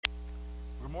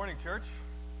Good morning, church.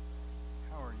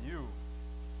 How are you?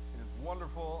 It is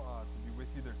wonderful to be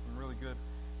with you. There's some really good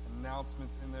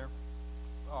announcements in there.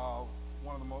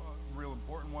 One of the real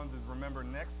important ones is remember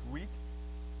next week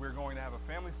we're going to have a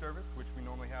family service, which we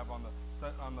normally have on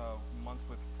the months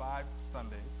with 5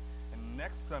 Sundays. And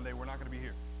next Sunday we're not going to be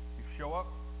here. If you show up,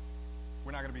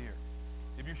 we're not going to be here.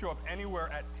 If you show up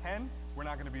anywhere at 10, we're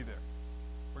not going to be there.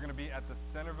 We're going to be at the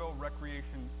Centerville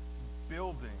Recreation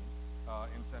Building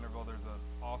in Centerville. There's an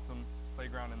awesome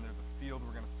playground and there's a field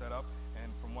we're going to set up. And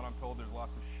from what I'm told, there's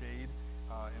lots of shade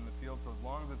in the field. So as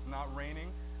long as it's not raining,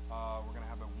 we're going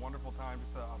to have a wonderful time,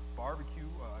 just a barbecue,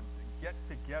 get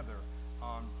together,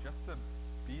 just to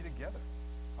be together.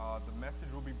 The message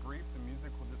will be brief. The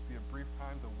music will just be a brief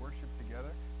time to worship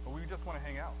together. But we just want to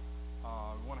hang out.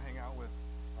 We want to hang out with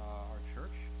our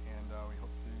church, and we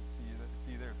hope to see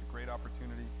you there. It's a great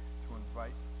opportunity to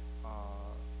invite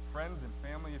friends and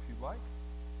family if you'd like.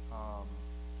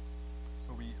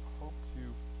 So we hope to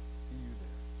see you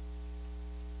there.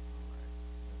 All right,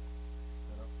 let's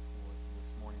set up for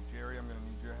this morning. Jerry, I'm going to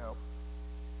need your help.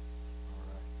 All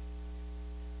right.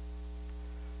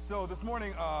 So this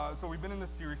morning, we've been in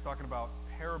this series talking about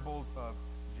parables of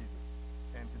Jesus.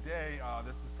 And today,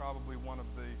 this is probably one of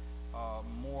the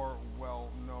more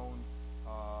well-known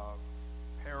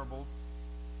parables,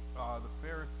 the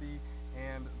Pharisee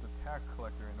and the tax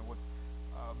collector. And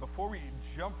before we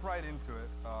jump right into it,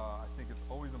 I think it's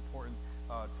always important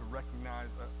to recognize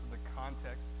the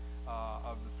context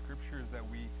of the scriptures that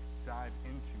we dive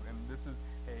into. And this is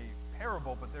a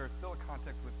parable, but there is still a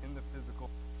context within the physical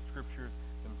scriptures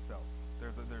themselves.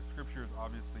 There's scriptures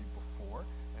obviously before,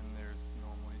 and there's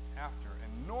normally after.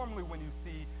 And normally when you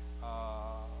see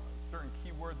certain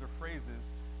keywords or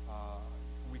phrases,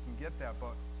 we can get that,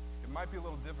 but it might be a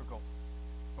little difficult.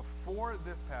 Before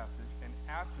this passage and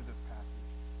after this passage,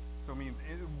 so it means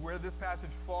where this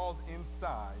passage falls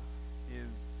inside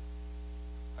is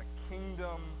a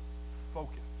kingdom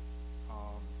focus.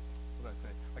 What did I say?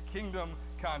 A kingdom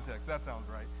context. That sounds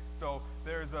right. So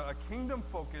there's a kingdom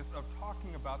focus of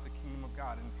talking about the kingdom of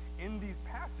God. And in these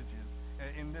passages,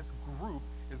 in this group,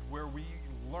 is where we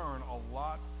learn a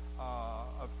lot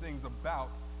of things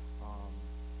about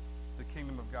the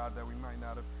kingdom of God that we might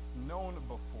not have known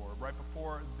before. Right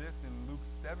before this, in Luke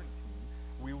 17,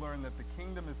 we learn that the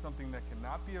kingdom is something that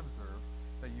cannot be observed,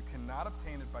 that you cannot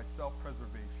obtain it by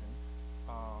self-preservation,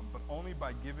 but only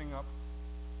by giving up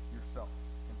yourself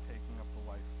and taking up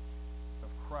the life of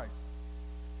Christ.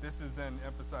 This is then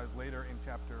emphasized later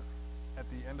at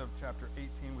the end of chapter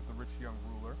 18 with the rich young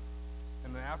ruler.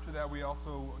 And then after that, we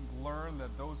also learn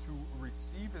that those who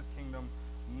receive his kingdom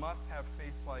must have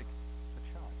faith like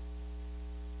a child.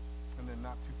 And then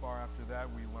not too far after that,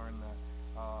 we learn that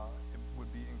it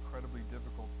would be incredibly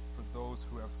difficult for those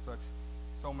who have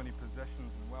so many possessions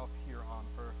and wealth here on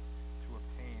earth to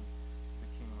obtain the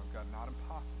kingdom of God. Not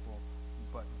impossible,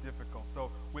 but difficult. So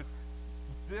with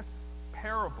this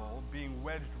parable being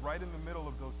wedged right in the middle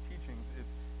of those teachings,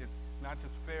 it's not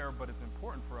just fair, but it's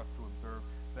important for us to observe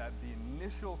that the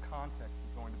initial context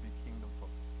is going to be kingdom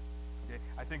focused. Okay?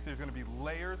 I think there's going to be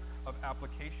layers of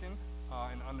application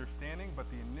and understanding, but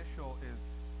the initial is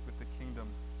with the kingdom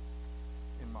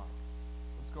in mind.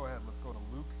 Let's go ahead. Let's go to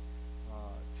Luke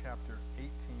chapter 18,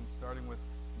 starting with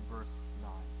verse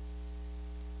 9.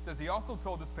 It says, he also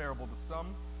told this parable to some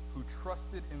who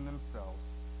trusted in themselves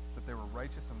that they were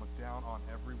righteous and looked down on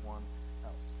everyone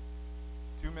else.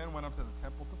 2 men went up to the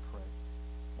temple to pray,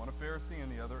 one a Pharisee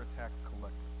and the other a tax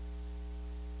collector.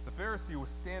 The Pharisee was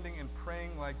standing and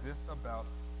praying like this about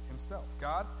himself.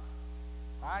 God,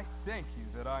 I thank you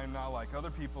that I am not like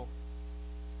other people,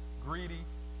 greedy,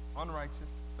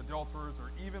 unrighteous, adulterers,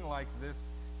 or even like this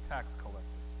tax collector.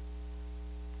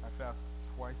 I fast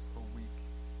twice a week.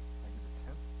 I give a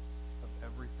tenth of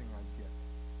everything I get.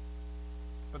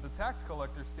 But the tax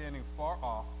collector, standing far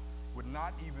off, would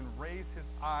not even raise his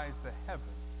eyes to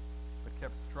heaven, but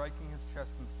kept striking his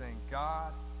chest and saying,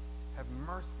 God, have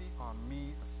mercy on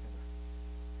me, a sinner.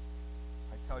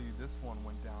 I tell you, this one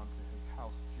went down to his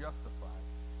house justified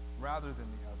rather than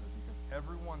the other, because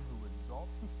everyone who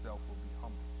exalts himself will be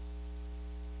humbled,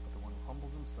 but the one who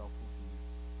humbles himself will be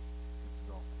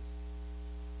exalted.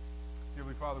 Dear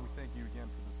Heavenly Father, we thank you again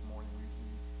for this morning. We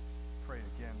pray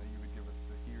again that you would give us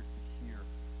the ears to hear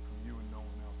from you and no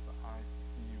one else, the eyes to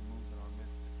see you move in our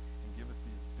midst, and give us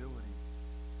the ability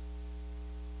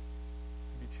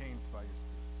to be changed by your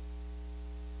Spirit.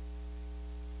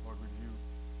 Lord, would you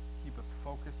keep us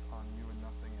focused on you and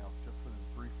nothing else just for this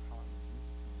brief time. In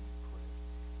Jesus' name we pray.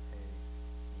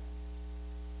 Amen.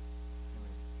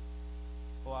 Amen.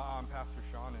 Well, I'm Pastor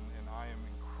Sean, and I am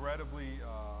incredibly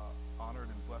honored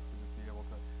and blessed to just be able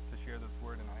to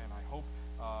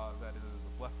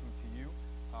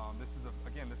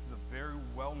is a very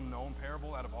well-known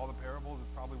parable. Out of all the parables, it's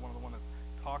probably one of the ones that's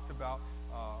talked about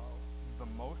the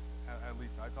most. At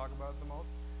least I talk about it the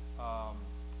most.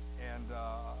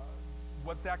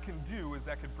 What that can do is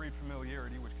that could breed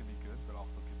familiarity, which could be good, but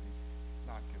also could be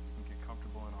not good. We can get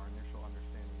comfortable in our initial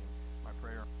understanding. And my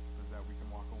prayer is that we can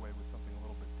walk away with something a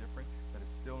little bit different that is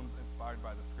still inspired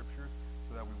by the scriptures,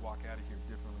 so that we walk out of here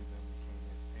differently than we came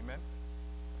in. Amen?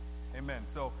 Amen.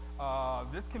 So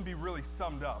this can be really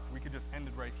summed up. We could just end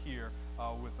it right here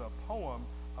with a poem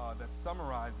that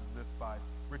summarizes this by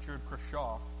Richard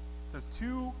Crashaw. It says,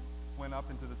 2 went up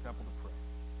into the temple to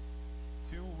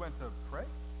pray. 2 went to pray?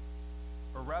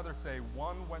 Or rather say,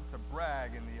 1 went to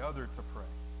brag and the other to pray.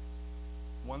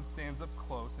 1 stands up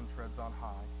close and treads on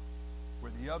high,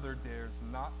 where the other dares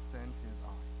not send his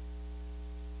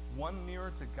eye. 1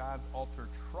 nearer to God's altar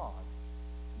trod,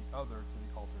 the other to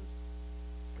the altar's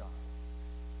God.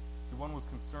 See, 1 was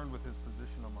concerned with his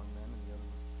position among men, and the other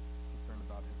was concerned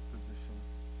about his position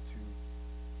to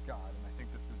God. And I think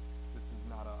this is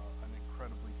not an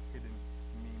incredibly hidden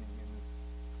meaning in this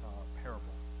parable.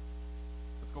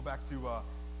 Let's go back to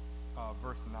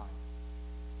verse 9.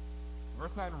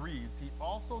 Verse 9 reads, he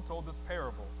also told this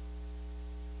parable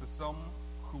to some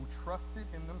who trusted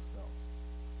in themselves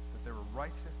that they were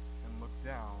righteous and looked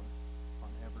down on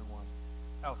everyone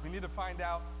else. We need to find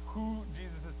out who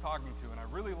Jesus is talking to. And I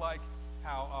really like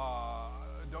how,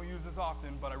 don't use this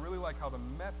often, but I really like how the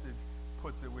Message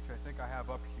puts it, which I think I have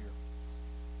up here.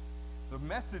 The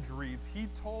Message reads, he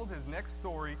told his next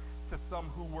story to some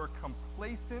who were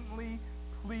complacently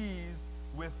pleased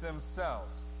with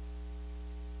themselves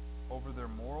over their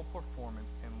moral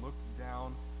performance and looked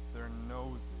down their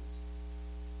noses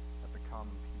at the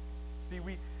common people. See,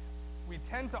 we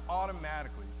tend to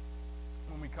automatically,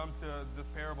 when we come to this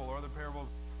parable or other parables,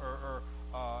 or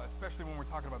especially when we're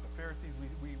talking about the Pharisees,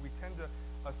 we tend to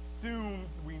assume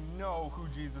we know who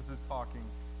Jesus is talking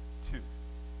to.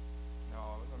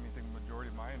 Now, I think the majority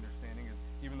of my understanding is,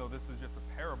 even though this is just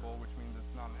a parable, which means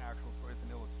it's not an actual story, it's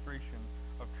an illustration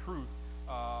of truth,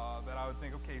 that I would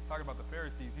think, okay, he's talking about the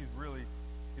Pharisees, he's really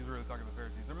talking to the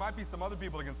Pharisees. There might be some other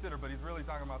people to consider, but he's really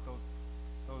talking about those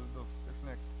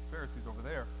stiff-necked Pharisees over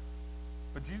there.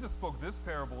 But Jesus spoke this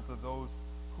parable to those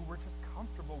who were just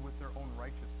comfortable with their own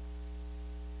righteousness.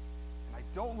 And I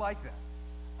don't like that.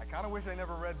 I kind of wish I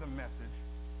never read the Message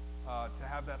to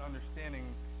have that understanding,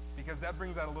 because that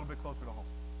brings that a little bit closer to home.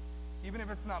 Even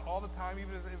if it's not all the time,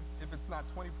 even if it's not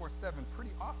 24/7,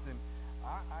 pretty often,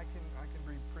 I can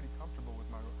be pretty comfortable with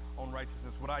my own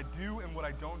righteousness. What I do and what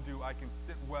I don't do, I can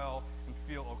sit well and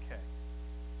feel okay.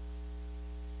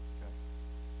 Okay?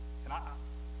 And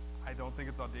I don't think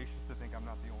it's audacious to think I'm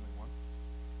not the only one.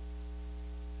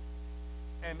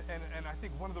 And I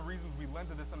think one of the reasons we lend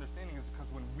to this understanding is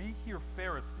because when we hear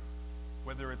Pharisee,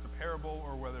 whether it's a parable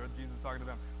or whether Jesus is talking to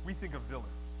them, we think of villain.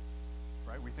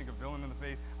 Right? We think of villain in the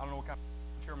faith. I don't know what kind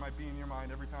of picture might be in your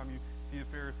mind every time you see a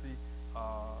Pharisee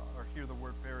or hear the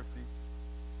word Pharisee.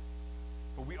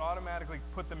 But we automatically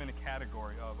put them in a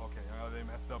category of, okay, they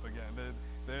messed up again.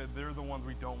 They're the ones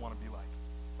we don't want to be like,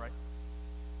 right?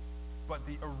 But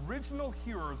the original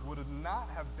hearers would not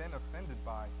have been offended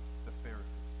by the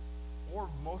Pharisee, or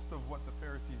most of what the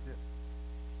Pharisees did.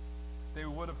 They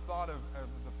would have thought of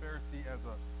the Pharisee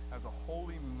as a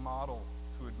holy model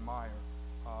to admire.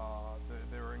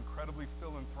 They were incredibly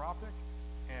philanthropic,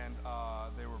 and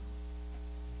they were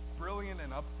brilliant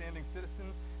and upstanding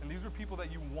citizens, and these were people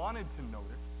that you wanted to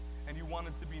notice and you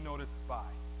wanted to be noticed by.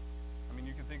 I mean,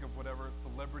 you can think of whatever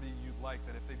celebrity you'd like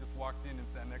that if they just walked in and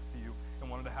sat next to you and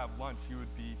wanted to have lunch, you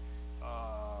would be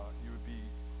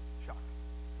shocked.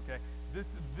 Okay,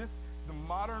 the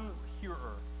modern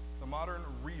hearer, the modern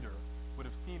reader would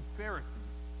have seen Pharisee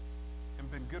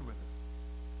and been good with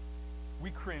it.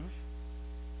 We cringe,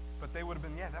 but they would have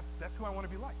been, yeah, that's who I want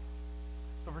to be like.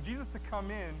 So for Jesus to come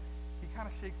in, he kind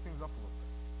of shakes things up a little bit.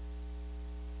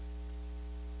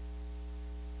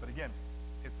 But again,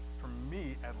 it's, for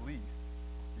me at least,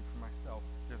 I'll speak for myself,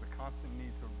 there's a constant need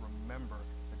to remember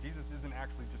that Jesus isn't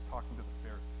actually just talking to the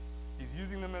Pharisees. He's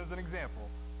using them as an example,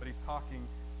 but he's talking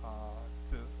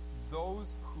to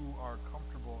those who are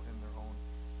comfortable in their own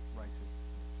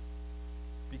righteousness.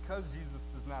 Because Jesus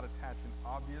does not attach an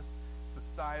obvious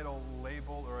societal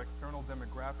label or external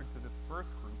demographic to this first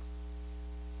group,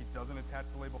 he doesn't attach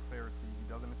the label Pharisee, he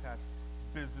doesn't attach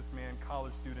businessman,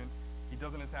 college student, he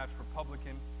doesn't attach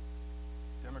Republican,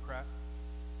 Democrat,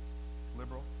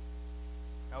 liberal,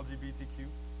 LGBTQ,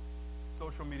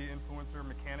 social media influencer,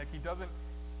 mechanic. He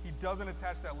doesn't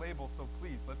attach that label, so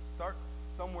please, let's start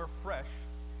somewhere fresh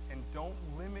and don't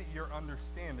limit your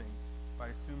understanding by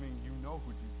assuming you know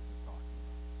who Jesus is talking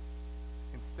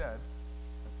about. Instead,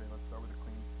 say, let's start with a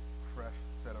clean, fresh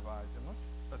set of eyes. And let's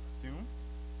just assume,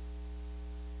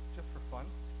 just for fun,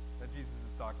 that Jesus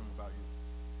is talking about you.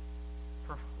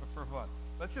 For fun.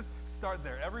 Let's just start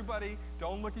there. Everybody,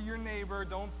 don't look at your neighbor.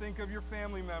 Don't think of your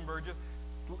family member. Just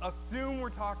assume we're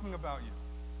talking about you.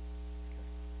 Okay.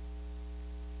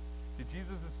 See,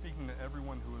 Jesus is speaking to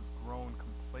everyone who has grown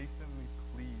complacently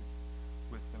pleased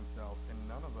with themselves, and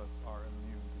none of us are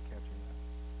immune to catching that.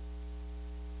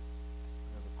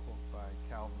 I have a quote by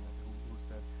Calvin who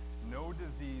said, "No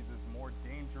disease is more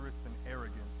dangerous than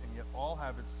arrogance, and yet all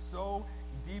have it so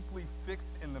deeply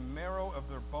fixed in the marrow of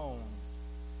their bones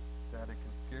that it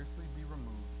can scarcely be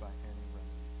removed by any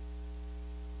remedy."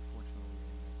 Fortunately,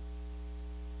 amen.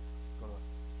 Let's go to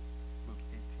Luke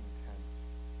 18:10.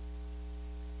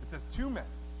 It says, 2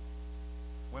 men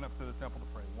went up to the temple to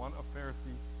pray, one a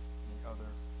Pharisee and the other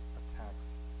a tax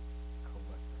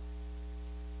collector.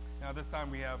 Now this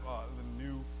time we have the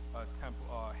new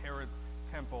temple, Herod's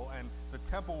temple, and the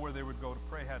temple where they would go to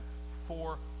pray had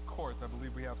 4 courts. I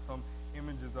believe we have some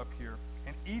images up here.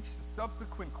 And each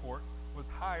subsequent court was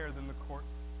higher than the court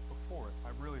before it.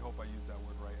 I really hope I used that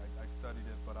word right. I studied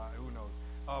it, but who knows?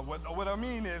 What I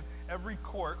mean is every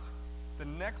court, the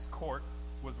next court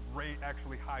was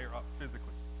actually higher up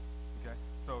physically. Okay?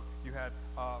 So you had,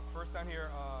 first down here,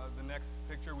 the next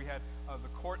picture, we had the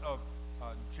court of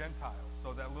Gentiles.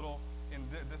 So that little, and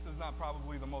this is not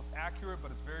probably the most accurate,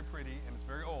 but it's very pretty and it's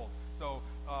very old. So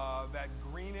that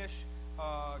greenish,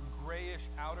 grayish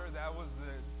outer, that was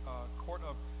the court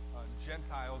of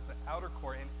Gentiles, the outer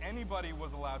court, and anybody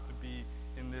was allowed to be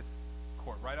in this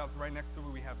court. Right next to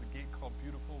it, we have the gate called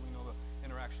Beautiful. We know the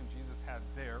interaction Jesus had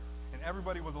there, and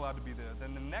everybody was allowed to be there.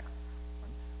 Then the next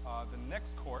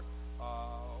court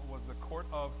was the court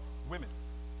of women,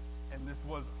 and this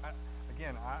was,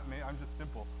 again, I'm just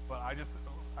simple, but I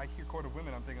hear court of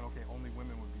women, I'm thinking, okay, only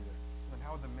women would be there. Then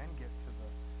how would the men get to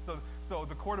the? So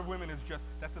the court of women is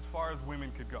that's as far as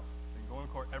women could go. They can go in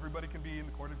the court. Everybody can be in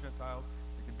the court of Gentiles.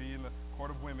 Could be in the court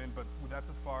of women, but that's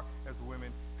as far as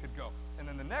women could go. And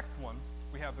then the next one,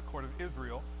 we have the court of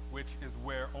Israel, which is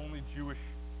where only Jewish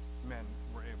men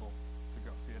were able to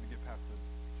go. So you had to get past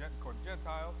the court of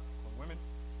Gentiles, court of women,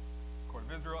 court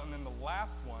of Israel, and then the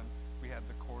last one, we had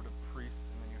the court of priests,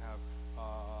 and then you have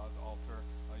the altar,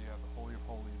 you have the Holy of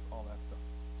Holies, all that stuff.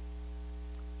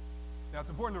 Now, it's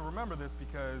important to remember this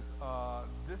because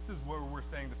this is where we're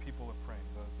saying the people are praying,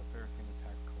 the Pharisee and the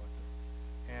tax collector.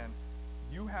 And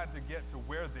you had to get to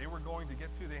where they were going to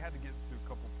get to. They had to get to a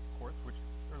couple courts, which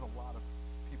there's a lot of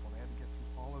people. They had to get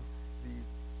through all of these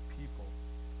people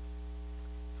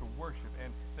to worship.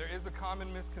 And there is a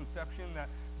common misconception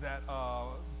that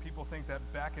people think that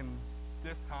back in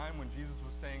this time when Jesus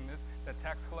was saying this, that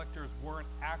tax collectors weren't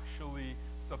actually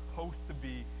supposed to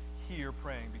be here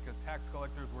praying because tax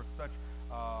collectors were such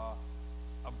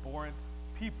abhorrent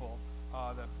people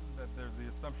that there's the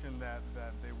assumption that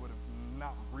they would have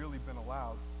not really been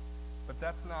allowed. But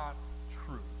that's not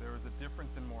true. There is a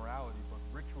difference in morality, but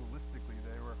ritualistically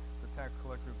the tax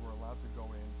collectors were allowed to go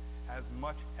in as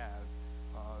much as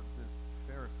this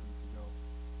Pharisee to go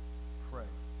pray.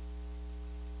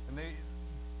 And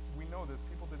we know this,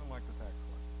 people didn't like the tax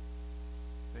collector.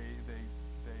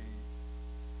 They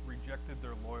rejected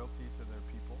their loyalty to their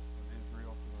people of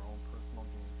Israel for their own personal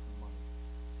gain through money.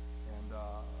 And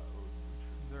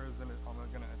I'm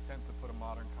going to attempt to put a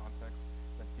modern context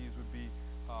that these would be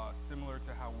similar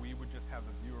to how we would just have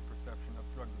the viewer perception of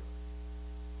drug dealers,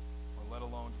 or let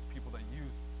alone just people that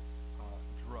use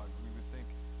drugs. We would think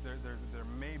there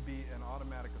may be an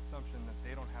automatic assumption that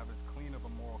they don't have as clean of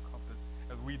a moral compass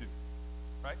as we do,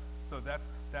 right? So that's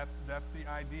the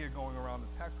idea going around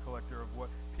the tax collector of what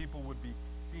people would be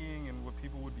seeing and what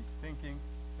people would be thinking.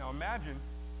 Now imagine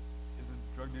is a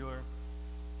drug dealer,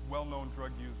 well-known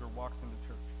drug user, walks into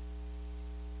church.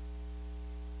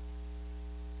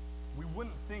 We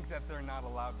wouldn't think that they're not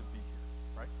allowed to be here,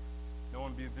 right? No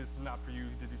one be, this is not for you.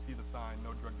 Did you see the sign?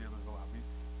 No drug dealers allowed.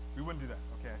 We wouldn't do that.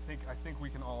 Okay, I think we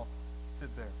can all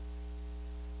sit there.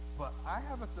 But I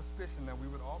have a suspicion that we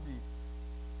would all be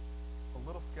a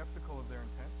little skeptical of their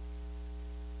intent,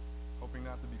 hoping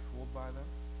not to be fooled by them.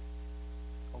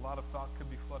 A lot of thoughts could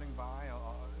be flooding by.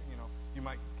 You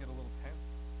might get a little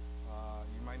tense.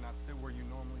 You might not sit where you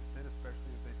normally sit,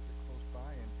 especially if they sit close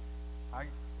by. And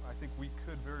I think we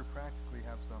could very practically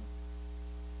have some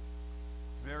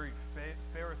very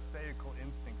pharisaical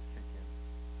instincts kick in,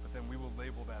 but then we will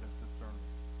label that as discernment.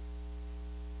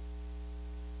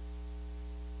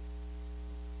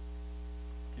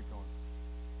 Let's keep going.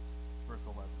 Verse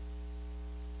 11.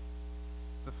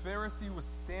 The Pharisee was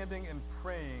standing and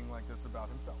praying like this about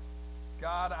himself.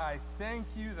 God, I thank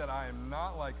you that I am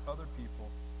not like other people,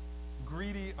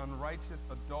 greedy, unrighteous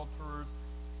adulterers,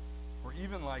 or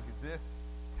even like this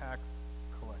tax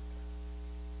collector.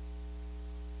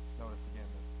 Notice again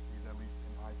that he's at least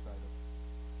in eyesight of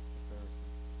the Pharisee.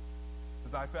 It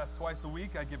says, I fast twice a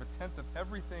week. I give a tenth of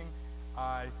everything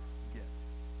I get.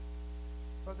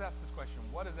 Let's ask this question.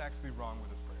 What is actually wrong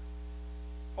with this prayer?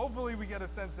 Hopefully we get a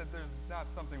sense that there's not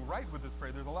something right with this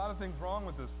prayer. There's a lot of things wrong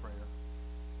with this prayer.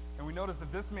 And we notice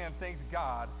that this man thanks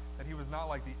God that he was not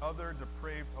like the other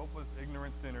depraved, hopeless,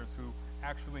 ignorant sinners who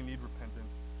actually need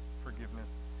repentance,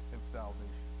 forgiveness, and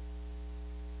salvation.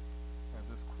 I have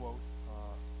this quote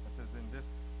that says, in this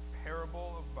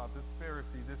parable about this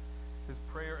Pharisee, his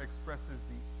prayer expresses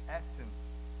the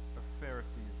essence of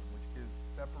Phariseeism, which is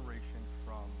separation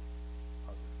from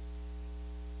others.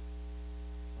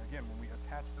 And again, when we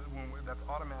attach that's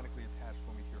automatically attached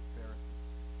when we hear Pharisee.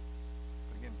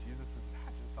 But again, Jesus is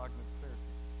not just talking to the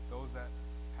Pharisees. Those that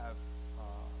have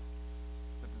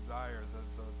the desire,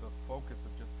 the focus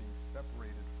of just being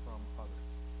separated from others.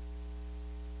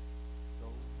 So,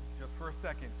 just for a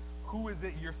second, who is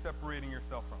it you're separating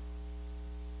yourself from?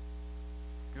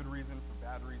 Good reason, for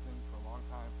bad reason, for a long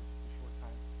time, for just a short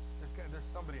time. There's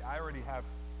somebody, I already have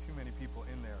too many people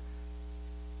in there.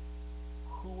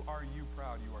 Who are you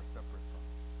proud you are separate from?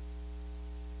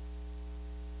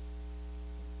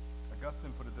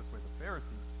 Augustine put it this way, the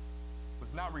Pharisee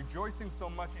was not rejoicing so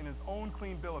much in his own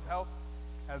clean bill of health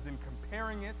as in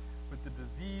comparing it with the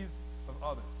disease of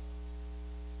others.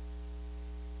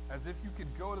 As if you could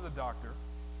go to the doctor,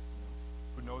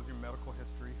 who knows your medical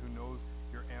history, who knows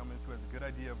your ailments, who has a good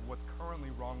idea of what's currently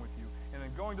wrong with you, and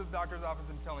then going to the doctor's office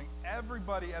and telling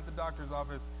everybody at the doctor's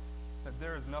office that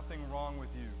there is nothing wrong with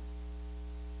you.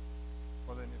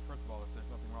 Well then, first of all, if there's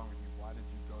nothing wrong with you, why did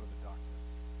you go to the doctor?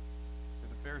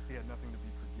 If the Pharisee had nothing to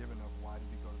be forgiven of, why did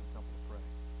he go to the temple to pray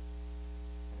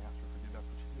and ask for forgiveness? That's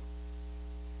what you do.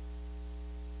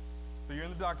 So you're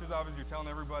in the doctor's office, you're telling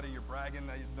everybody, you're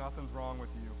bragging that nothing's wrong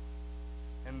with you,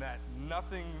 and that none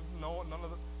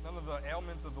of the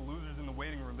ailments of the losers in the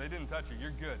waiting room, they didn't touch you.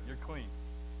 You're good. You're clean.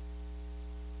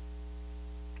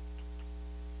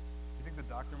 You think the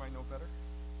doctor might know better?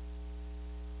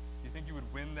 You think you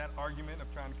would win that argument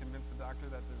of trying to convince the doctor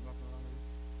that there's nothing wrong with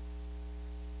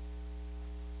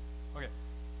you? Okay.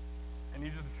 I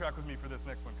need you to track with me for this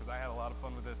next one because I had a lot of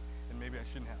fun with this and maybe I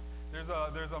shouldn't have.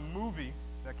 There's a movie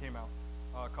that came out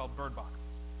called Bird Box.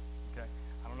 Okay?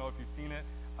 I don't know if you've seen it.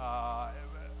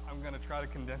 I'm going to try to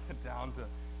condense it down to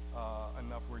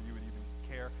enough where you would even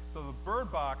care. So the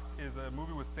Bird Box is a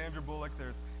movie with Sandra Bullock.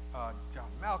 There's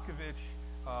John Malkovich,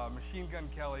 Machine Gun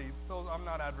Kelly. I'm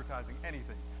not advertising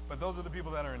anything, but those are the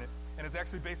people that are in it. And it's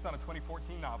actually based on a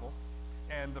 2014 novel.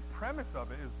 And the premise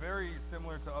of it is very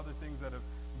similar to other things that have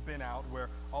been out, where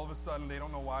all of a sudden they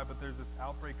don't know why, but there's this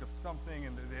outbreak of something,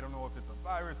 and they don't know if it's a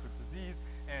virus or disease,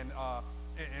 and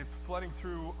it's flooding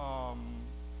through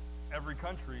every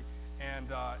country. And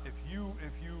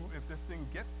if this thing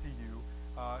gets to you,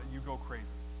 you go crazy.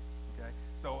 Okay.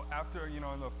 So after in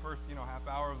the first half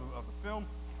hour of the film,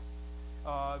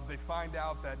 they find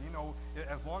out that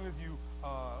as long as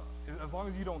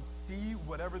you don't see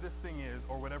whatever this thing is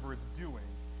or whatever it's doing,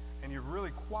 and you're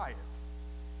really quiet,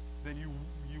 then you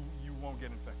won't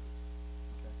get infected.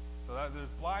 Okay. So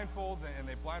there's blindfolds, and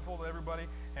they blindfold everybody,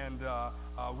 and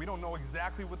we don't know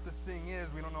exactly what this thing is.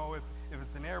 We don't know if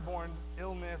it's an airborne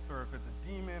illness or if it's a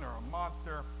demon or a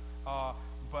monster.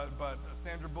 But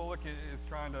Sandra Bullock is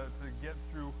trying to get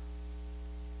through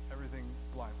everything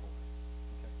blindfolded.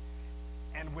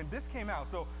 Okay. And when this came out,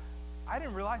 so I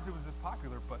didn't realize it was this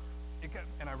popular, but it got,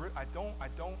 and I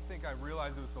don't think I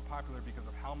realized it was so popular because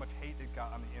of how much hate it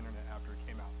got on the internet after it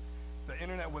came out. The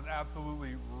internet was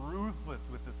absolutely ruthless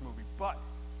with this movie, but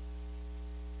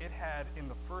it had, in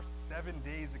the first 7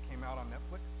 days it came out on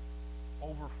Netflix,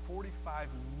 over 45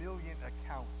 million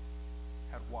accounts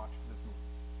had watched this movie.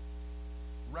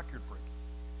 Record breaking.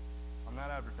 I'm not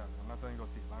advertising. I'm not telling you to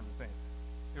go see it. I'm just saying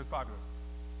it was popular.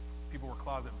 People were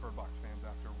closet Bird Box fans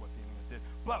after what the internet did.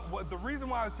 But the reason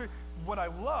why what I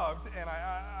loved, and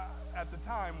I at the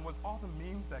time, was all the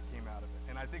memes that came out of it.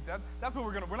 And I think that's what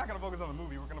we're not gonna focus on the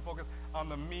movie. We're gonna focus on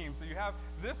the memes. So you have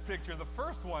this picture, the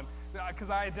first one, because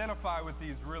I identify with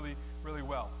these really, really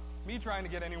well. Me trying to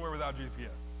get anywhere without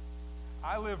GPS.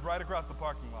 I live right across the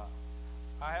parking lot.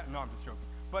 No, I'm just joking.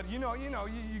 But you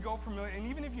go familiar, and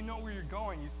even if you know where you're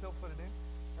going, you still put it in,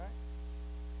 right?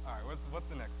 All right, what's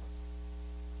the next one?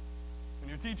 And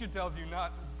your teacher tells you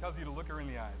to look her in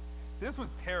the eyes. This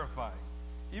was terrifying,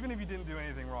 even if you didn't do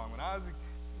anything wrong. When I was,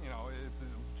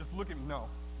 just look at no,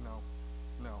 it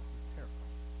was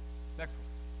terrifying. Next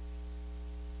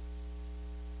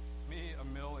one. Me, a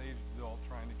middle-aged adult adult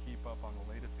trying to keep up on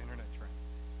the latest internet trends.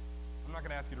 I'm not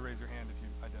going to ask you to raise your hand if you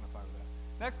identify with that.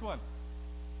 Next one.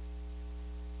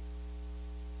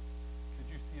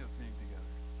 Could you see us being together?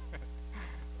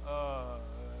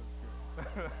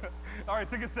 That's good. All right,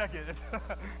 took a second.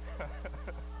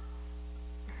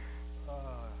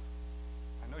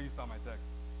 I know you saw my text.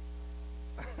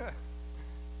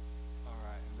 All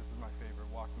right, and this is my favorite.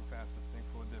 Walking past the sink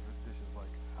full of different dishes,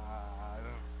 like I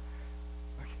don't.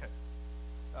 Okay.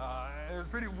 It was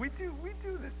pretty. We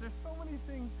do this. There's so many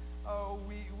things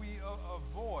we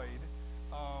avoid,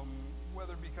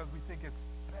 whether because we think it's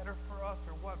better for us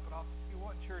or what. But I'll tell you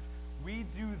what, church, we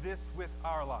do this with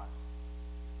our lives.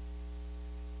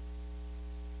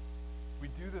 We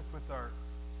do this with our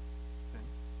sin.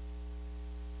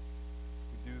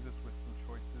 We do this with some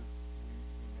choices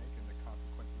we make and the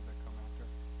consequences that come after.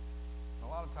 And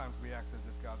a lot of times we act as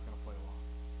if God's going to play along.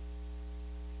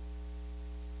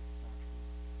 It's not true.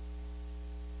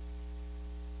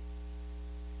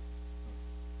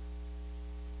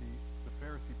 See, the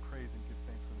Pharisee prays and gives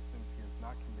thanks for the sins he has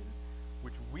not committed,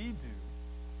 which we do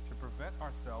to prevent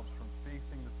ourselves from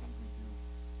facing the sins we do.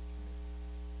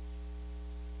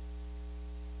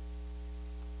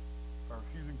 By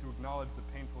refusing to acknowledge the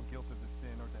painful guilt of his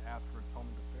sin or to ask for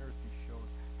atonement, the Pharisee showed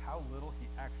how little he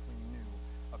actually knew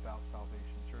about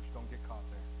salvation. Church, don't get caught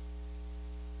there.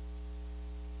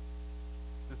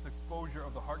 This exposure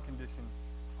of the heart condition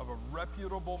of a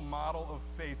reputable model of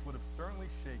faith would have certainly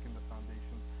shaken the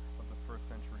foundations of the first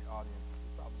century audience.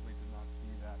 They probably did not see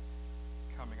that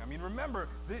coming. I mean, remember,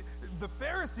 the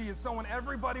Pharisee is someone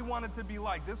everybody wanted to be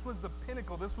like. This was the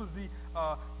pinnacle. This was the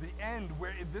end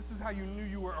where this is how you knew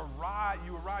you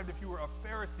arrived if you were a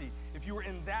Pharisee, if you were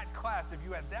in that class, if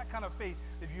you had that kind of faith,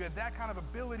 if you had that kind of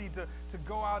ability to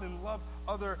go out and love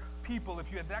other people, if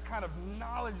you had that kind of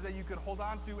knowledge that you could hold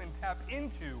on to and tap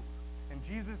into. And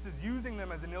Jesus is using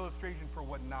them as an illustration for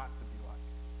what not to be like.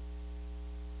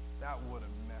 That would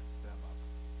have messed them up.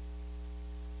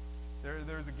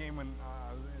 There was a game when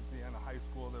I was at the end of high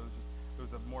school. There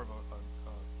was more of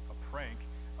a prank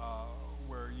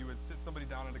where you would sit somebody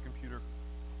down at a computer,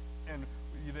 and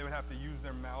they would have to use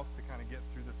their mouse to kind of get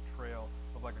through this trail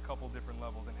of like a couple different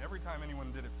levels. And every time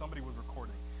anyone did it, somebody was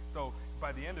recording. So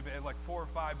by the end of it, at like 4 or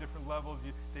 5 different levels,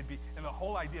 and the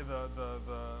whole idea, the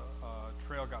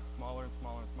trail got smaller and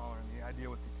smaller and smaller, and the idea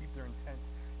was to keep their intent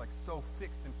like so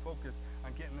fixed and focused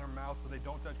on getting their mouse so they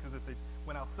don't touch, because if they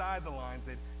went outside the lines,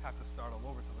 they'd have to start all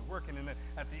over. So they're working, and then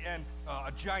at the end,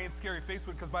 a giant scary face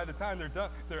would, because by the time they're done,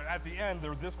 they're at the end,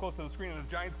 they're this close to the screen, and this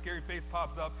giant scary face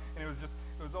pops up, and it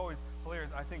was always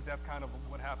hilarious. I think that's kind of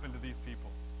what happened to these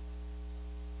people.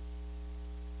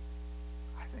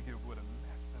 I think it would have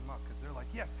messed them up, because they're like,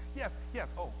 yes, yes,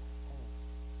 yes. Oh,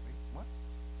 wait, what?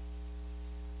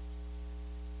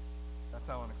 That's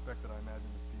how unexpected I imagine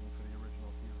this being for the original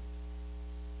hearers.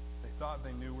 They thought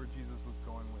they knew where Jesus was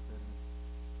going with it, and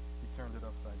he turned it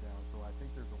upside down. So I think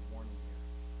there's a warning here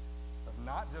of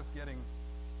not just getting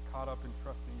caught up in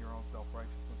trusting your own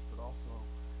self-righteousness, but also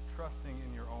trusting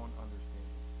in your own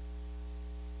understanding.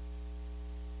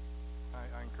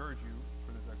 I encourage you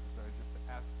for this exercise just to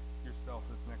ask yourself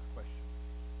this next question.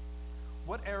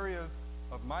 What areas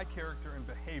of my character and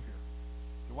behavior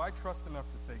do I trust enough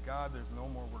to say, God, there's no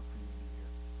more work for you to do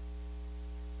here?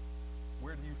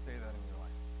 Where do you say that in your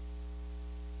life?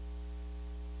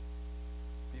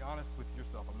 Be honest with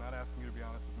yourself. I'm not asking you to be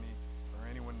honest with me or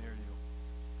anyone near you,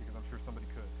 because I'm sure somebody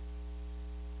could.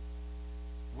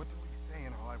 What do we say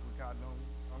in our life with God? No,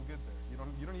 I'm good there. You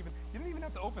don't even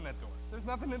have to open that door. There's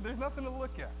nothing to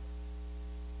look at.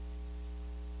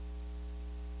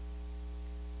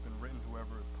 It's been written,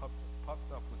 whoever is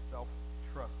puffed up with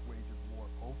self-trust wages war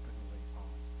openly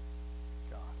on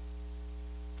God.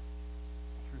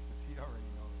 The truth is, he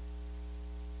already knows.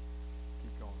 Let's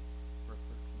keep going. Verse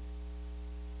 13.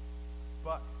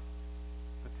 But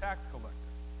the tax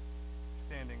collector,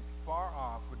 standing far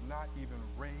off, would not even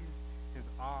raise his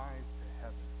eyes to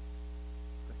heaven,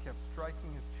 but kept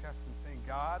striking his chest and saying,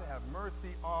 God, have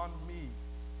mercy on me,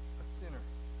 a sinner.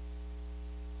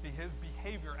 See, his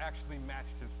behavior actually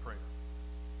matched his prayer.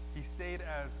 He stayed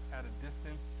at a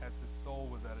distance as his soul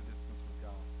was at a distance with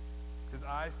God. His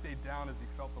eyes stayed down as he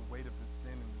felt the weight of his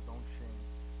sin and his own shame.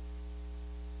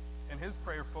 And his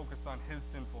prayer focused on his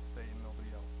sinful state and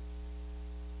nobody else's.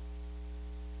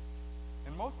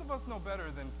 And most of us know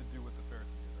better than to do what the Pharisee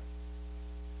did, right?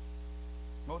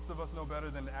 Most of us know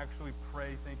better than to actually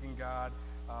pray thanking God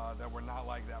that we're not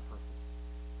like that person.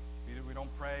 We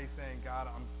don't pray saying, God,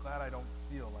 I'm glad I don't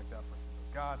steal like that person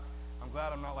does. God, I'm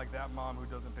glad I'm not like that mom who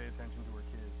doesn't pay attention to her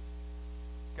kids.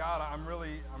 God, I'm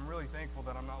really thankful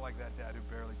that I'm not like that dad who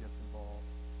barely gets involved.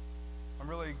 I'm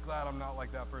really glad I'm not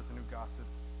like that person who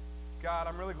gossips. God,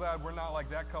 I'm really glad we're not like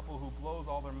that couple who blows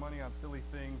all their money on silly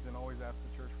things and always asks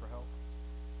the church for help.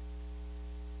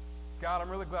 God, I'm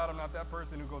really glad I'm not that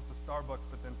person who goes to Starbucks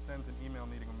but then sends an email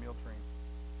needing a meal train.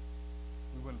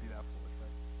 We wouldn't be that foolish,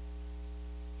 right?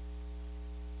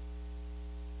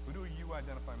 Who do you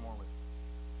identify more with?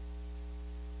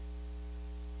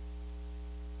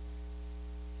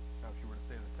 Now, if you were to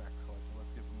say the tax collector,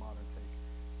 let's give the modern take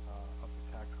of the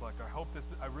tax collector.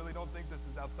 I really don't think this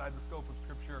is outside the scope of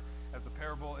Scripture, as the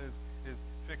parable is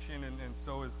fiction, and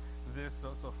so is this.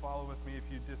 So follow with me. If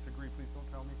you disagree, please don't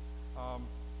tell me.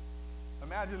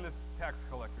 Imagine this tax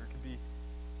collector. It could be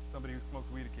somebody who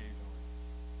smokes weed occasionally,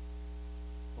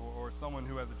 or someone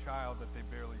who has a child that they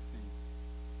barely see,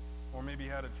 or maybe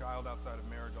had a child outside of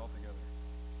marriage altogether,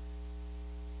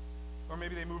 or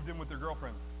maybe they moved in with their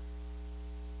girlfriend,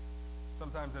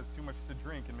 sometimes has too much to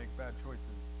drink and makes bad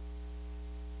choices,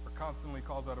 or constantly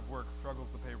calls out of work, struggles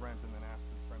to pay rent, and then asks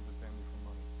his friends and family for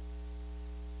money,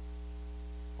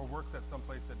 or works at some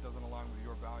place that doesn't align with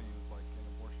your values, like an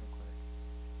abortion clinic.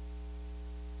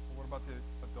 Or what about the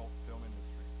adult film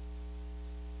industry?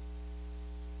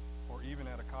 Or even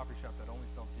at a coffee shop that only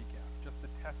sells decaf, just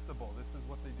detestable. This is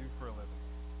what they do for a living.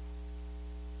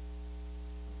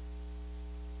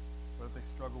 What if they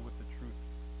struggle with the truth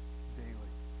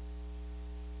daily?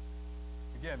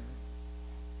 Again,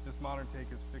 this modern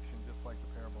take is fiction, just like the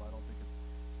parable. I don't think it's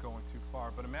going too far.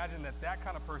 But imagine that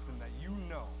kind of person that you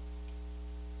know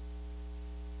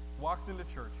walks into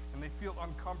church and they feel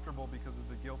uncomfortable because of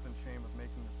the guilt and shame of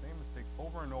making the same mistakes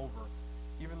over and over,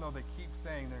 even though they keep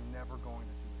saying they're never going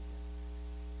to do it again.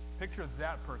 Picture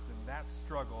that person, that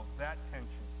struggle, that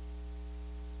tension.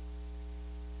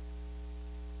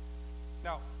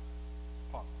 Now,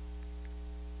 pause.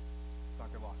 Let's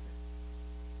not get lost here.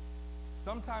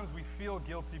 Sometimes we feel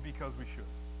guilty because we should.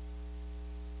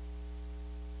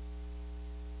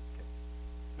 Okay.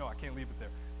 No, I can't leave it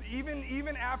there.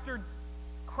 Even after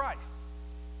Christ,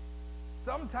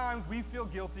 sometimes we feel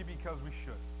guilty because we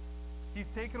should. He's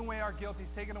taken away our guilt.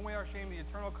 He's taken away our shame, the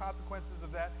eternal consequences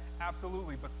of that,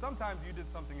 absolutely. But sometimes you did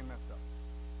something and messed up.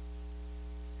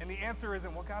 And the answer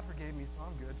isn't, well, God forgave me, so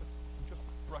I'm good. Just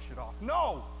brush it off.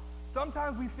 No!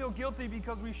 Sometimes we feel guilty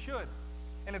because we should.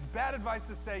 And it's bad advice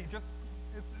to say, just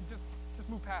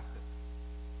move past it.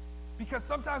 Because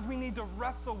sometimes we need to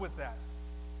wrestle with that.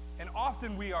 And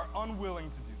often we are unwilling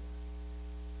to do that.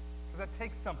 Because that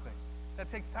takes something. That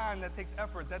takes time. That takes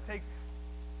effort. That takes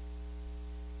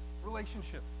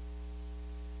relationship.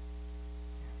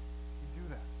 You do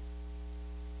that.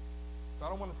 So I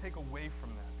don't want to take away from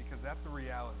that, because that's a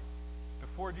reality.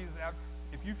 Before Jesus,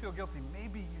 if you feel guilty,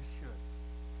 maybe you should.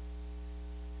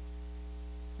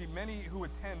 See, many who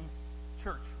attend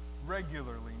church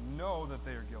regularly know that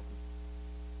they are guilty.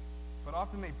 But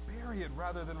often they bury it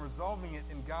rather than resolving it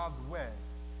in God's way.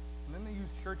 And then they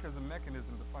use church as a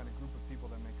mechanism to find a group of people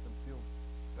that make them feel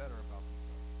better about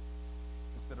themselves,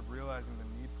 instead of realizing the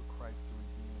need for Christ to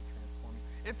redeem and transform you.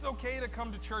 It's okay to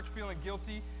come to church feeling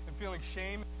guilty and feeling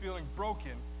shame, feeling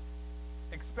broken,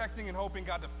 expecting and hoping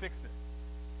God to fix it.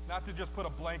 Not to just put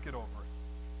a blanket over it.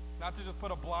 Not to just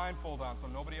put a blindfold on so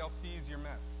nobody else sees your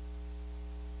mess.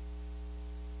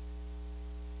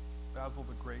 Basil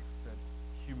the Great said,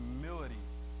 humility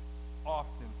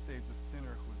often saves a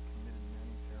sinner who has committed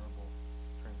many terrible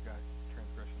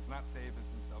transgressions. Not saved as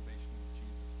in salvation with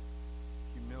Jesus.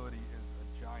 Humility is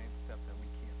a giant step that we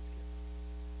can't skip.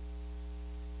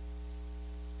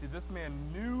 See, this man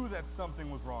knew that something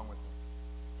was wrong with him.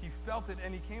 He felt it,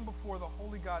 and he came before the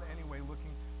holy God anyway,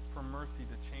 looking for mercy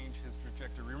to change his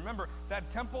trajectory. Remember,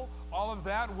 that temple, all of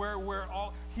that, where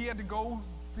he had to go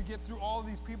to get through all of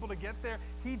these people to get there,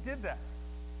 he did that.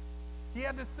 He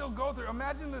had to still go through.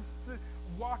 Imagine this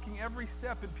walking every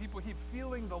step, and people, he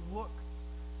feeling the looks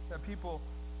that people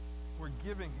were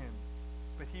giving him,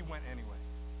 but he went anyway.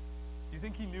 Do you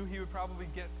think he knew he would probably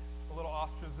get a little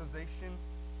ostracization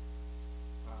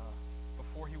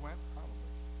before he went? Probably.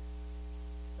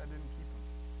 That didn't keep him.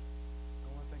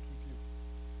 Don't let that keep you.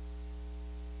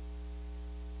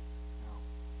 Now,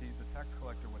 see, the tax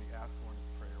collector, what he asked for in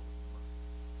his prayer was mercy.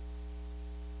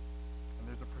 And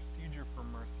there's a procedure for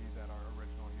mercy that our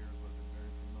original hearers would have been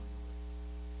very familiar with.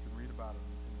 You can read about it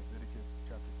in Leviticus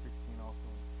chapter 16, also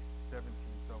in 17.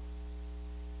 So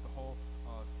the whole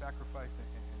sacrifice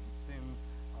and sins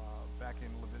back in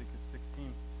Leviticus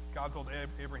 16, God told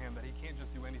Abraham that he can't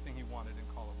just do anything he wanted and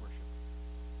call it worship.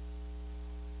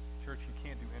 Church, you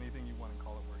can't do anything you want and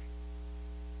call it worship.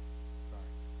 Sorry.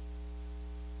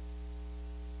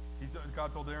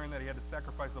 God told Aaron that he had to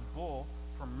sacrifice a bull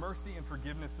for mercy and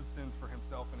forgiveness of sins for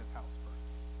himself and his house first.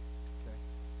 Okay?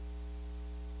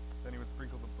 Then he would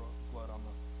sprinkle the blood on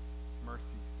the mercy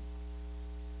seat.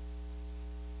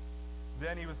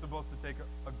 Then he was supposed to take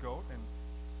a goat and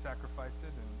sacrifice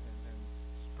it and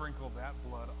sprinkle that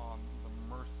blood on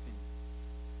the mercy.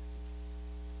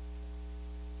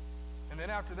 And then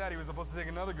after that, he was supposed to take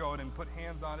another goat and put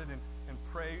hands on it and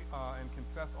pray and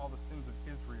confess all the sins of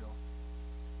Israel.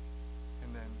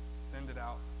 And then send it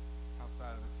out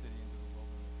outside of the city into the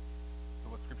wilderness. To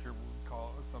what Scripture would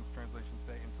call, some translations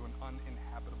say, into an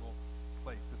uninhabitable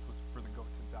place. This was for the goat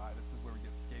to die. This is where we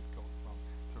get scapegoat from,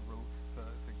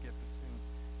 to get the sins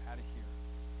out of here.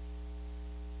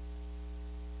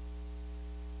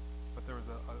 But there was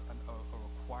a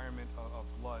requirement of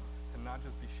blood to not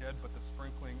just be shed, but the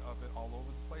sprinkling of it all over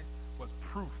the place was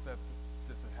proof that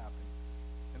this had happened.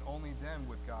 And only then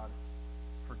would God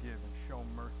forgive and show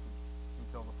mercy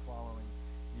until the following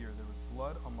year. There was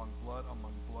blood among blood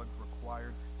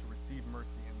required to receive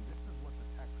mercy. And this is what the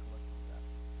tax collector was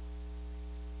asking.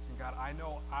 And God, I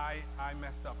know I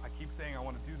messed up. I keep saying I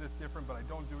want to do this different, but I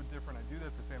don't do it different. I do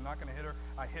this. I say I'm not going to hit her.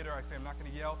 I hit her. I say I'm not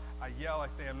going to yell. I yell. I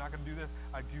say I'm not going to do this.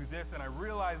 I do this. And I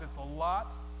realize it's a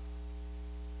lot.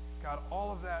 God,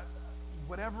 all of that,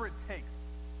 whatever it takes,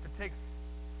 if it takes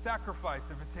sacrifice,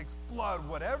 if it takes blood,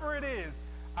 whatever it is,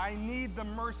 I need the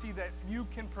mercy that you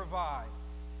can provide.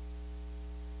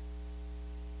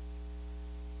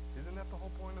 Isn't that the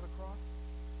whole point of the cross?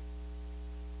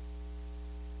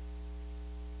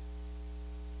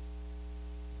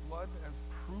 Blood as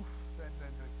proof that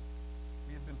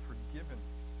we have been forgiven.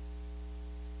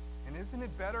 And isn't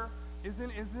it better?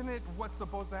 Isn't it what's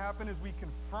supposed to happen is we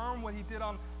confirm what he did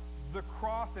on the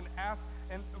cross and ask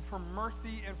for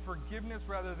mercy and forgiveness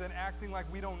rather than acting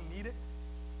like we don't need it?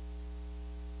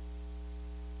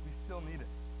 We still need it.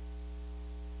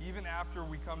 Even after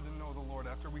we come to know the Lord,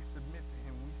 after we submit to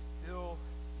him, we still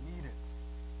need it.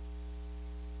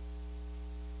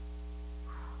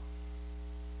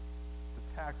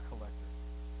 The tax collector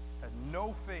had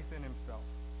no faith in himself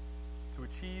to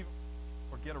achieve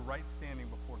or get a right standing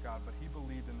before God, but he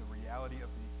believed in the reality of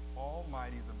the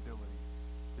Almighty's ability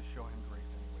to show him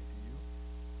grace anyway. Do you?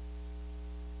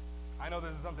 I know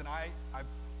this is something I've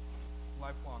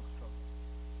lifelong struggle.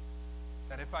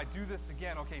 That if I do this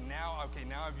again, now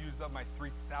I've used up my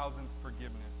 3,000th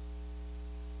forgiveness.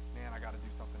 Man, I got to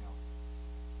do something else.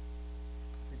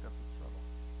 I think that's a struggle.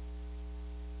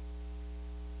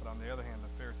 But on the other hand,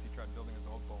 the Pharisee tried building his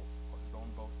own boat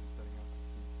and setting out to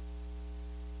sea.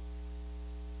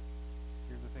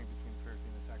 Here's the thing between the Pharisee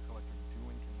and the tax collector: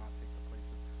 doing cannot take the place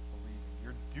of believing.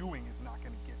 Your doing is not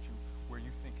going to get you where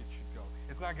you think it should go.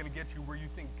 It's not going to get you where you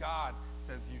think God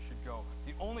says you should go.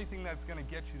 The only thing that's going to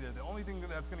get you there, the only thing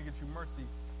that's going to get you mercy,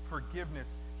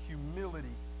 forgiveness,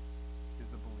 humility, is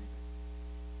the believing.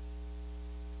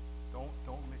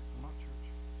 Don't mix them up, church.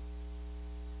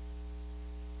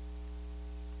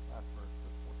 Last verse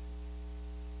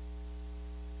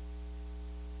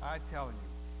 14. I tell you,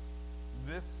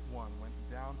 this one went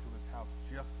down to his house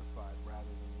justified rather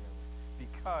than the other,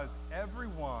 because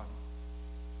everyone,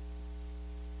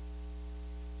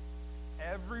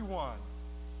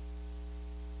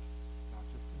 not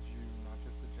just the Jew, not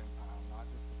just the Gentile, not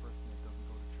just the person that doesn't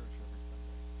go to church every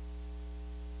Sunday,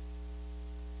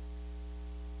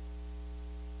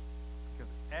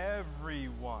 because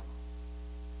everyone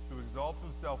who exalts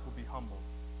himself will be humbled.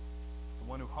 The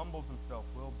one who humbles himself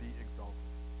will be exalted.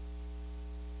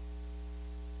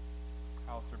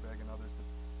 Alistair Begg and others have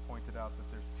pointed out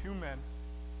that there's two men,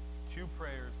 two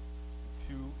prayers, and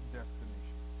two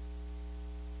destinations.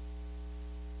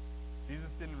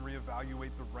 Jesus didn't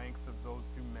reevaluate the ranks of those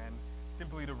two men.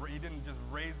 He didn't just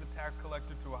raise the tax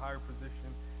collector to a higher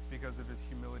position because of his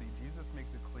humility. Jesus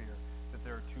makes it clear that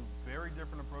there are two very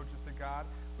different approaches to God,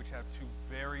 which have two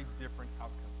very different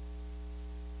outcomes.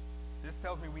 This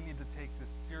tells me we need to take this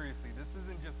seriously. This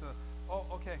isn't just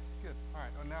okay, good, all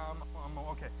right, now I'm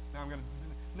okay, now I'm going to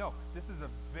do. No, this is a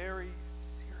very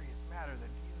serious matter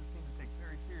that Jesus seemed to take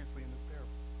very seriously in this parable.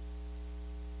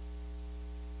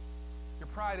 Your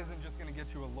pride isn't just going to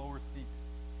get you a lower seat.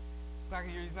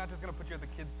 He's not just going to put you at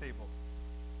the kids' table.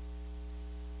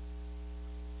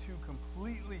 It's two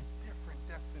completely different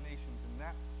destinations, and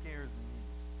that scares me.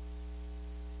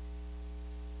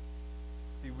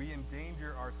 See, we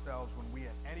endanger ourselves when we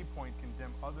at any point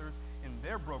condemn others in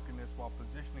their brokenness while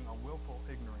positioning a willful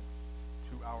ignorance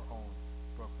to our own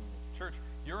brokenness. Church,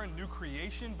 you're a new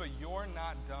creation, but you're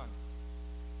not done.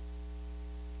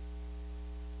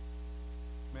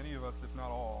 Many of us, if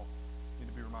not all, need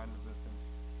to be reminded of this and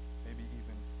maybe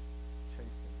even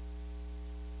chastened.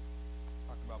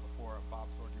 I talked about before, Bob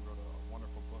Sorge wrote a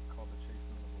wonderful book called The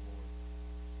Chastening of the Lord.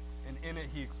 And in it,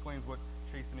 he explains what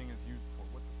chastening is used for,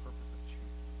 what the purpose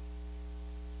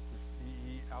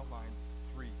outlines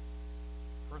three.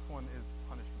 First one is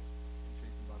punishment. Be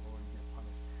chastened by the Lord and get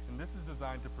punished. And this is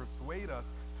designed to persuade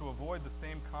us to avoid the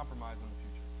same compromise in the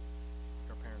future,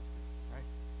 like our parents did, right?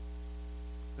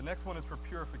 The next one is for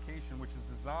purification, which is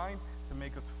designed to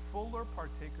make us fuller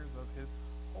partakers of his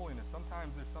holiness.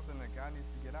 Sometimes there's something that God needs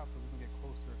to get out so we can get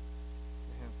closer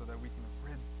to him, so that we can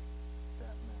rid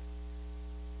that mess.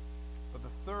 But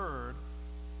the third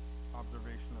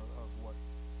observation of what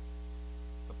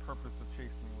the purpose of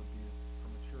chastening would be is for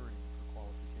maturity, for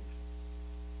qualification.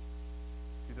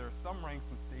 See, there are some ranks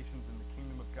and stations in the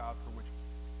kingdom of God for which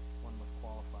one must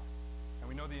qualify. And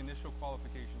we know the initial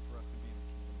qualification for us to be in the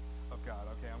kingdom of God.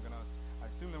 Okay, I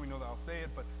assume that we know that. I'll say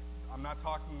it, but I'm not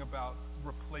talking about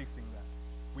replacing that.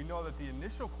 We know that the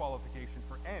initial qualification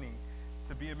for any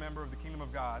to be a member of the kingdom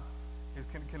of God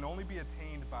can only be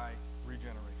attained by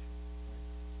regeneration.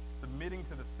 Right? Submitting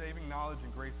to the saving knowledge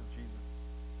and grace of Jesus.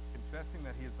 Confessing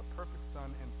that he is the perfect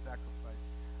Son and sacrifice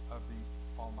of the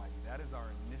Almighty. That is our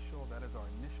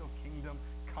initial kingdom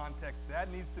context.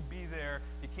 That needs to be there.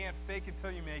 You can't fake it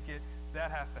till you make it.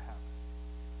 That has to happen.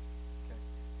 Okay?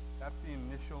 That's the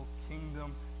initial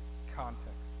kingdom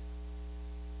context.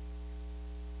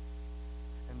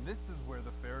 And this is where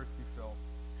the Pharisee fell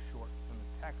short and the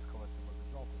tax collector was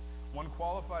exalted. One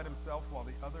qualified himself while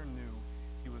the other knew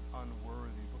he was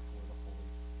unworthy before the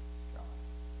holy God.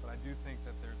 But I do think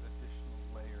that there's additional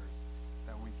layers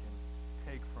that we can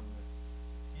take from this,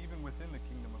 even within the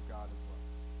kingdom of God as well.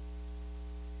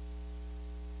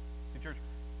 See, church,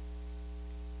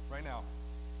 right now,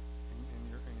 in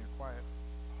your quiet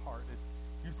heart, if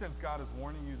you sense God is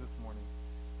warning you this morning,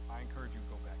 I encourage you to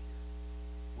go back here.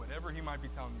 Whatever he might be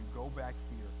telling you, go back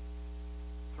here.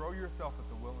 Throw yourself at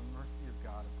the will and mercy of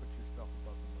God and put yourself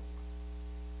above the will of man.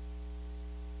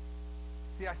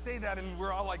 See, I say that and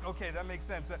we're all like, okay, that makes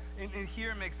sense. In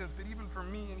here it makes sense, but even for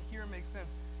me, in here it makes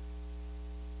sense.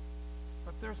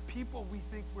 But there's people we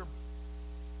think we're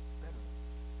better than.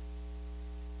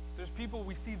 There's people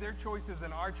we see their choices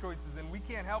and our choices, and we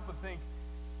can't help but think,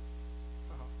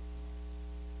 oh,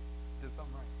 did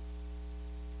something right.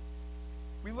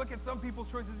 We look at some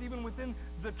people's choices even within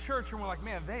the church, and we're like,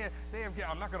 man, they have.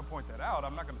 I'm not going to point that out.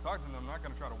 I'm not going to talk to them. I'm not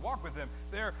going to try to walk with them.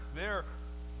 They're there.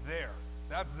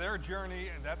 That's their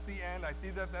journey. That's the end. I see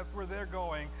that. That's where they're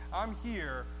going. I'm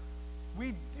here.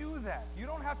 We do that. You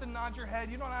don't have to nod your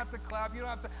head. You don't have to clap. You don't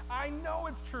have to. I know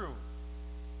it's true.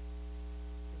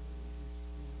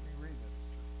 We read that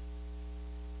it's true.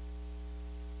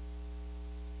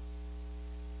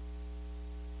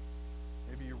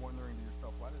 Maybe you're wondering to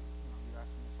yourself, you're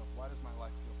asking yourself, why does my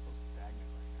life feel so stagnant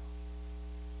right now?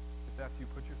 If that's you,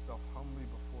 put yourself humbly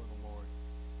before the Lord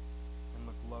and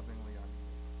look lovingly on you.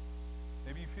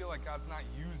 Maybe you feel like God's not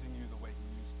using you the way he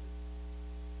used to.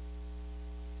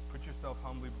 Put yourself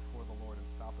humbly before the Lord and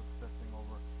stop obsessing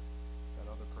over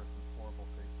that other person's horrible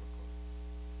Facebook post.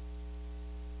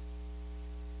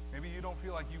 Maybe you don't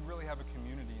feel like you really have a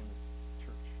community in this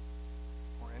church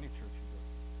or any church you go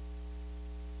to.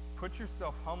 Put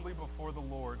yourself humbly before the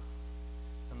Lord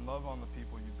and love on the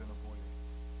people you've been avoiding.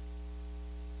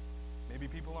 Maybe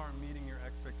people aren't meeting your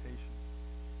expectations.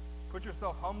 Put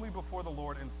yourself humbly before the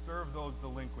Lord and serve those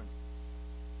delinquents.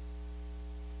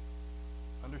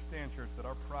 Understand, church, that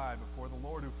our pride before the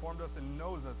Lord who formed us and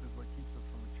knows us is what keeps us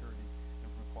from maturity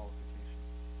and from qualification,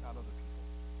 not other people.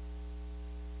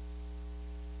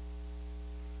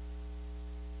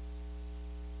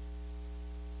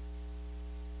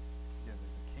 Again,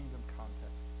 there's a kingdom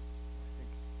context. I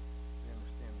think we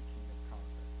understand the kingdom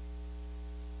context.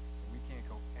 And we can't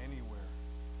go anywhere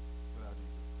without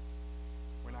Jesus.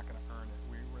 We're not going to earn it.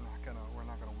 We're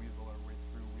not going to weasel our way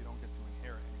through. We don't get to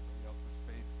inherit anybody else's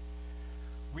faith.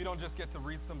 We don't just get to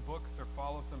read some books or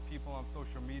follow some people on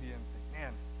social media and think,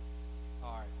 man,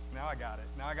 all right, now I got it.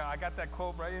 Now I got that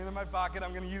quote right in my pocket.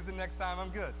 I'm going to use it next time.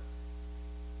 I'm good.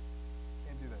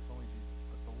 Can't do that. It's only Jesus.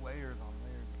 But the layers on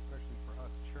layers, especially for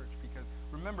us, church, because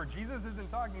remember, Jesus isn't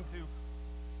talking to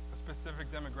a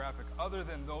specific demographic other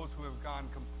than those who have gone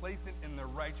complacent in their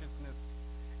righteousness,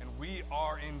 and we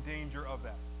are in danger of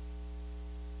that.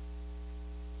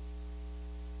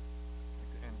 I'd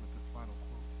like to end with this final quote.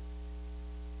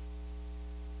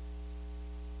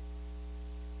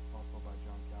 Also by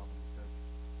John Calvin. He says,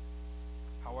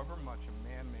 however much a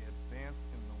man may advance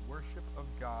in the worship of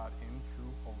God in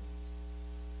true holiness,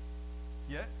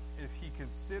 yet if he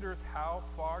considers how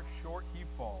far short he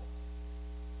falls,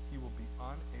 he will be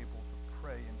unable to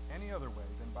pray in any other way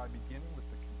than by beginning with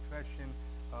the confession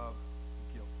of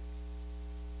guilt.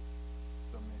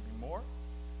 Some may be more,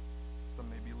 some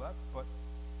may be less, but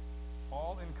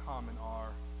all in common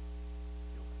are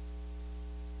guilty.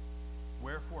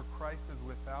 Wherefore Christ is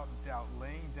without doubt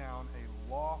laying down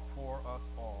a law for us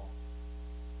all,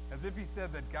 as if he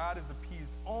said that God is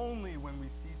appeased only when we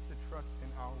cease to trust in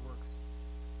our works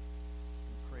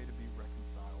and pray to be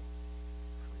reconciled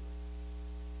freely.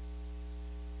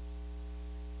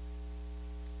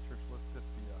 Church, let this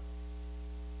be us.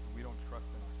 We don't trust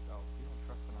in ourselves. We don't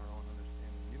trust in our own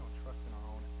understanding. We don't trust in our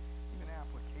own even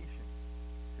application.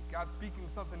 If God's speaking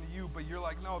something to you, but you're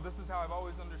like, no, this is how I've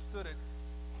always understood it,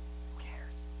 who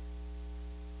cares?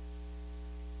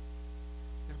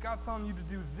 If God's telling you to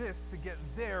do this to get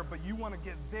there, but you want to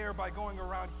get there by going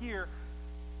around here,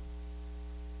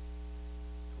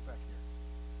 go back here.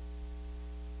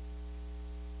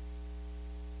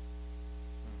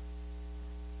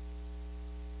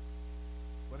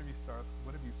 What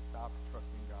have you stopped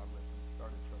trusting God with and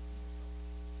started trusting yourself?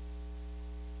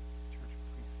 Church,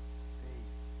 please stay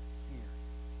here.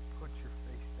 Put your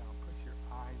face down. Put your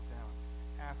eyes down.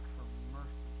 Ask for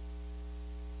mercy.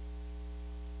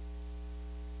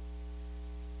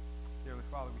 Dearly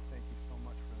Father, we thank you so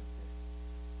much for this day.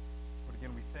 But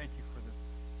again, we thank you for this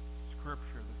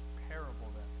scripture, this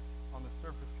parable that on the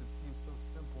surface could seem so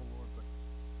simple, Lord, but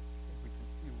I think we can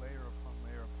see layer upon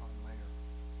layer upon layer.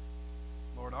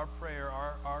 Lord, our prayer,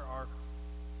 our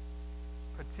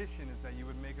petition is that you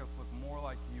would make us look more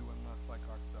like you and less like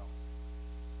ourselves.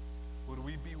 Would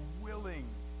we be willing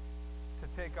to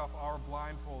take off our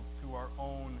blindfolds to our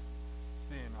own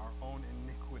sin, our own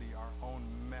iniquity, our own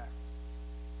mess,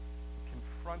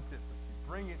 confront it with you,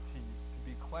 bring it to you, to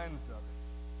be cleansed of it.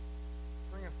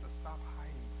 Bring us to stop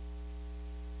hiding.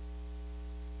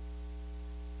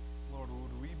 Lord,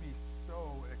 would we be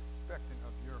so expectant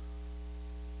of your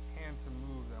hand to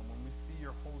move that when we see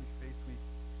your holy face, we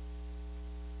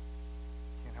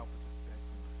can't help but just beg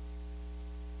for mercy.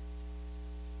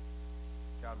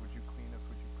 God, would you clean us?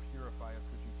 Would you purify us?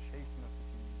 Would you chasten us if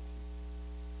you need to?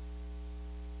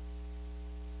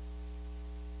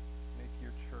 Make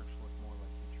your church look more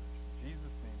like your church. In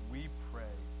Jesus' name we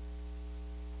pray.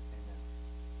 Amen.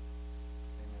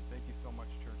 Amen. Thank you so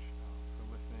much, church, for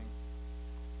listening.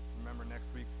 Remember, next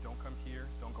week, don't come here.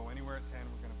 Don't go anywhere at 10.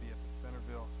 We're going to be at the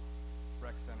Centerville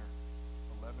Rec Center,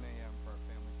 11 a.m. for our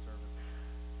family service.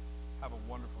 Have a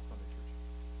wonderful